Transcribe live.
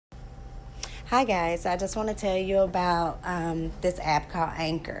Hi guys, I just want to tell you about this app called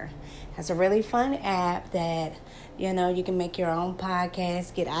Anchor. It's a really fun app that you can make your own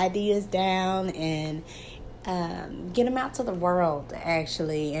podcast, get ideas down, and get them out to the world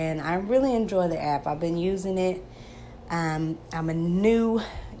actually. And I really enjoy the app. I've been using it. I'm a new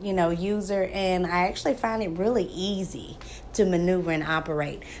user, and I actually find it really easy to maneuver and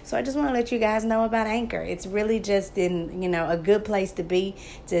operate. So I just want to let you guys know about Anchor. It's really just a good place to be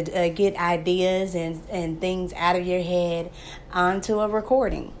to get ideas and things out of your head onto a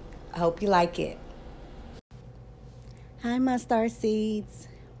recording. I hope you like it. Hi, my star seeds.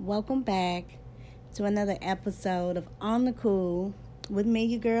 Welcome back to another episode of On the Cool with me,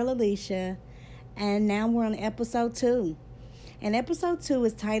 your girl Alicia. And now we're on episode 2. And episode 2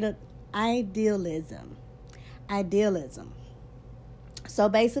 is titled Idealism. Idealism. So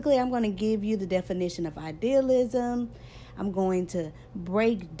basically, I'm going to give you the definition of idealism. I'm going to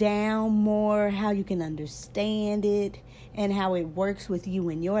break down more how you can understand it and how it works with you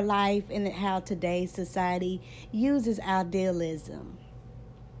in your life and how today's society uses idealism.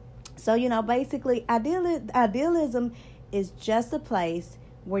 So, basically, idealism is just a place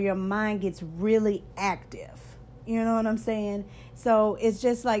where your mind gets really active. You know what I'm saying? So it's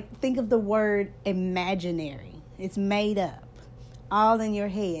just like, think of the word imaginary. It's made up, all in your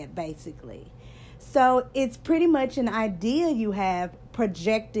head, basically. So it's pretty much an idea you have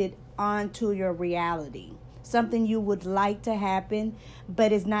projected onto your reality. Something you would like to happen,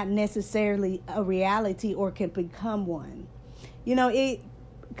 but it's not necessarily a reality or can become one. It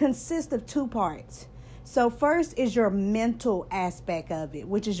consists of 2 parts. So first is your mental aspect of it,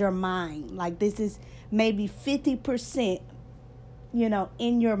 which is your mind. Like this is maybe 50%,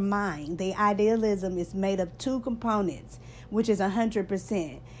 in your mind. The idealism is made of 2 components, which is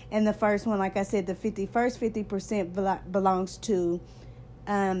 100%. And the first one, like I said, the first 50% belongs to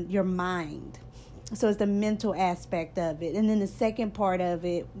your mind. So it's the mental aspect of it. And then the second part of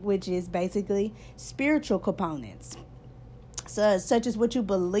it, which is basically spiritual components. So such as what you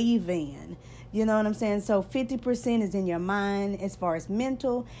believe in. You know what I'm saying? So 50% is in your mind as far as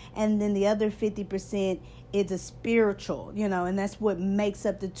mental, and then the other 50% is a spiritual, and that's what makes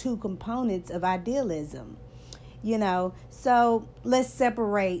up the 2 components of idealism. So let's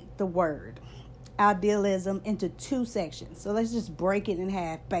separate the word idealism into 2 sections. So let's just break it in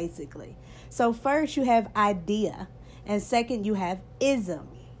half, basically. So first you have idea, and second you have ism.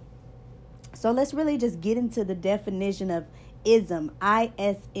 So let's really just get into the definition of ism,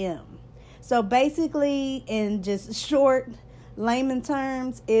 ISM. So basically, in just short layman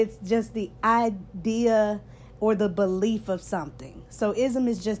terms, it's just the idea or the belief of something. So ism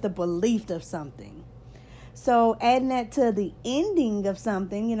is just the belief of something. So adding that to the ending of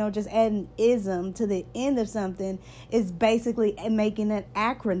something, just adding ism to the end of something is basically making an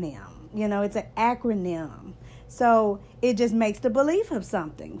acronym. It's an acronym. So it just makes the belief of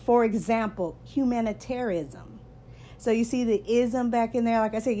something. For example, humanitarianism. So you see the ism back in there.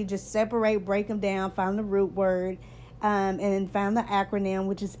 Like I said, you just separate, break them down, find the root word, and then find the acronym,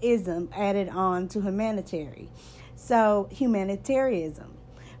 which is ism, added on to humanitarian. So humanitarianism,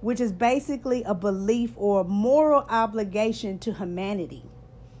 which is basically a belief or moral obligation to humanity.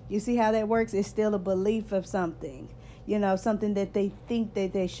 You see how that works? It's still a belief of something, something that they think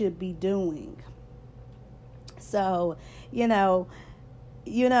that they should be doing. So,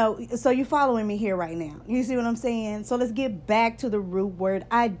 so you're following me here right now. You see what I'm saying? So let's get back to the root word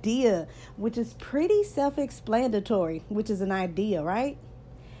idea, which is pretty self-explanatory, which is an idea, right?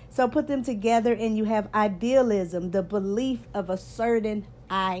 So put them together and you have idealism, the belief of a certain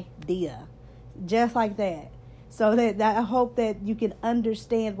idea, just like that. So that I hope that you can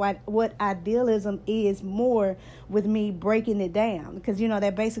understand what idealism is more with me breaking it down, because,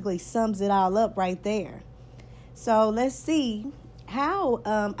 that basically sums it all up right there. So let's see how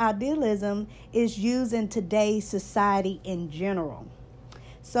idealism is used in today's society in general.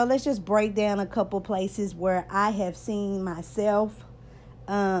 So let's just break down a couple places where I have seen myself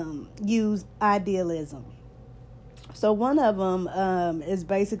use idealism. So one of them is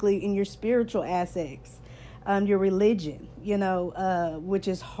basically in your spiritual aspects, your religion, which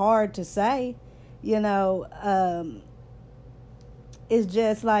is hard to say, it's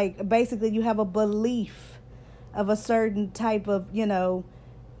just like basically you have a belief of a certain type of,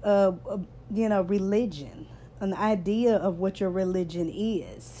 religion, an idea of what your religion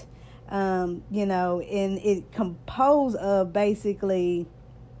is, and it composed of basically,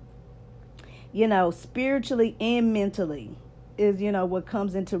 spiritually and mentally is, what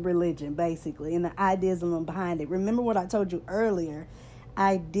comes into religion, basically, and the idealism behind it. Remember what I told you earlier.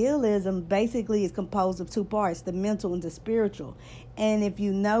 Idealism basically is composed of two parts, the mental and the spiritual. And if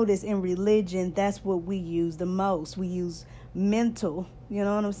you notice in religion, that's what we use the most. We use mental, you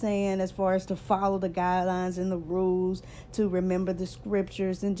know what I'm saying, as far as to follow the guidelines and the rules, to remember the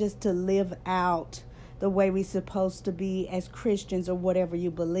scriptures, and just to live out the way we're supposed to be as Christians or whatever you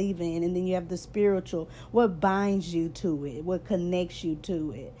believe in. And then you have the spiritual, what binds you to it, what connects you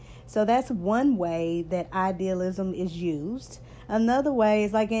to it. So that's one way that idealism is used. Another way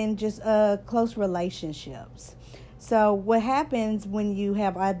is like in just close relationships. So what happens when you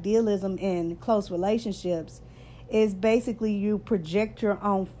have idealism in close relationships is basically you project your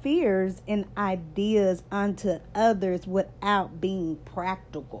own fears and ideas onto others without being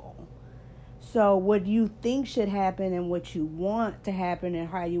practical. So what you think should happen and what you want to happen and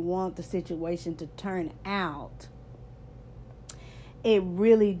how you want the situation to turn out, it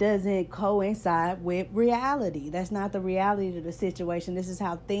really doesn't coincide with reality. That's not the reality of the situation. This is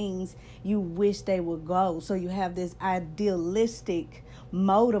how things you wish they would go. So you have this idealistic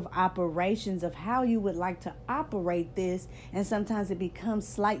mode of operations of how you would like to operate this, and sometimes it becomes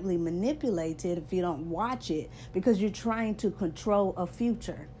slightly manipulated if you don't watch it, because you're trying to control a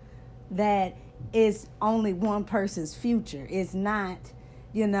future that is only one person's future. It's not,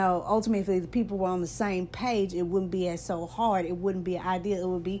 ultimately if the people were on the same page, it wouldn't be as so hard. It wouldn't be ideal. It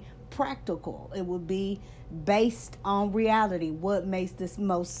would be practical. It would be based on reality. What makes this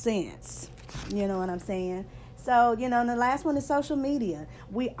most sense? You know what I'm saying? So, and the last one is social media.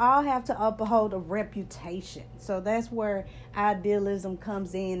 We all have to uphold a reputation. So that's where idealism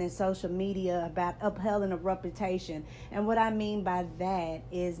comes in social media, about upholding a reputation. And what I mean by that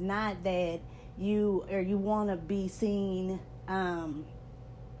is not that you want to be seen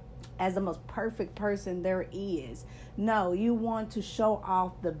as the most perfect person there is. No, you want to show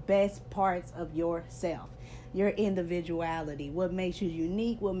off the best parts of yourself, your individuality, what makes you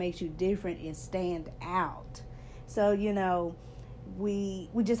unique, what makes you different and stand out. So, we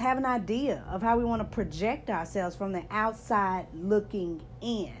just have an idea of how we want to project ourselves from the outside looking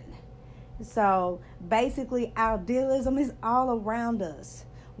in. So basically, idealism is all around us.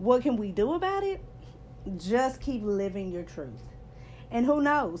 What can we do about it? Just keep living your truth. And who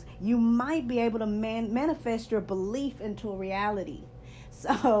knows, you might be able to manifest your belief into a reality.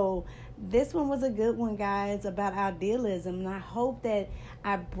 So this one was a good one, guys, about idealism. And I hope that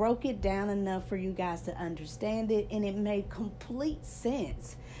I broke it down enough for you guys to understand it, and it made complete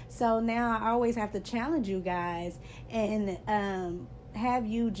sense. So now I always have to challenge you guys and have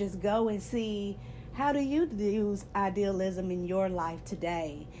you just go and see, how do you use idealism in your life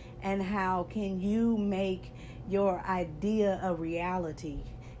today? And how can you make your idea a reality,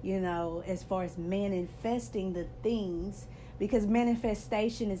 as far as manifesting the things? Because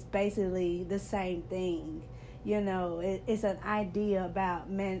manifestation is basically the same thing. It's an idea about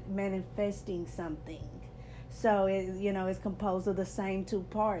manifesting something. So, it's composed of the same two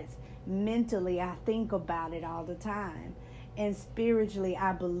parts. Mentally, I think about it all the time. And spiritually,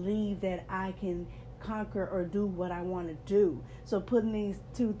 I believe that I can conquer or do what I want to do. So putting these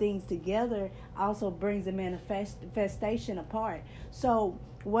two things together also brings the manifestation apart. So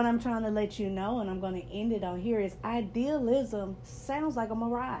what I'm trying to let you know, and I'm going to end it on here, is idealism sounds like a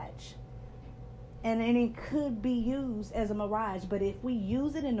mirage. And it could be used as a mirage. But if we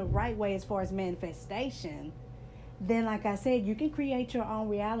use it in the right way as far as manifestation, then like I said, you can create your own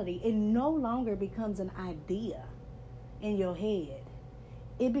reality. It no longer becomes an idea in your head.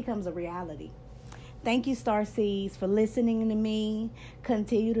 It becomes a reality. Thank you, Starseeds, for listening to me.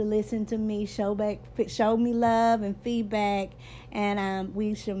 Continue to listen to me. Show me love and feedback. And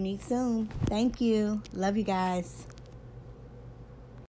we shall meet soon. Thank you. Love you guys.